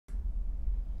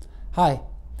Hi,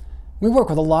 we work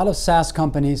with a lot of SaaS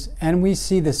companies and we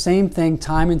see the same thing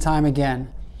time and time again,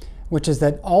 which is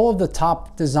that all of the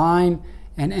top design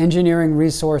and engineering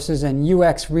resources and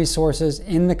UX resources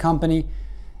in the company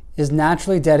is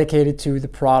naturally dedicated to the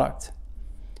product.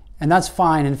 And that's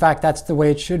fine. In fact, that's the way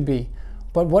it should be.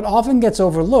 But what often gets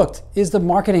overlooked is the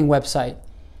marketing website.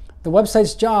 The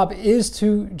website's job is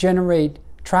to generate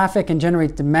traffic and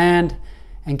generate demand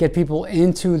and get people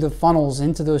into the funnels,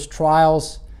 into those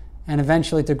trials, and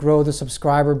eventually to grow the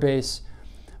subscriber base.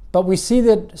 But we see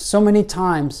that so many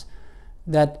times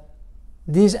that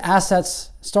these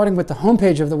assets, starting with the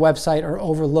homepage of the website, are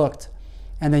overlooked.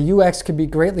 And the UX could be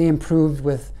greatly improved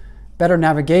with better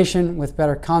navigation, with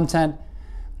better content,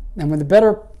 and with a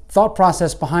better thought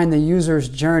process behind the user's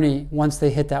journey once they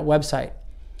hit that website.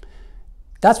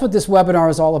 That's what this webinar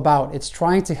is all about. It's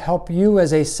trying to help you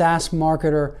as a SaaS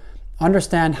marketer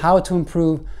understand how to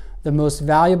improve the most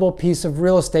valuable piece of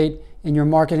real estate in your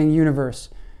marketing universe,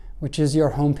 which is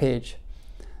your homepage.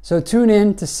 So tune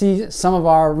in to see some of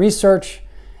our research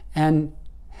and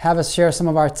have us share some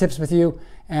of our tips with you,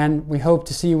 and we hope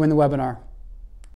to see you in the webinar.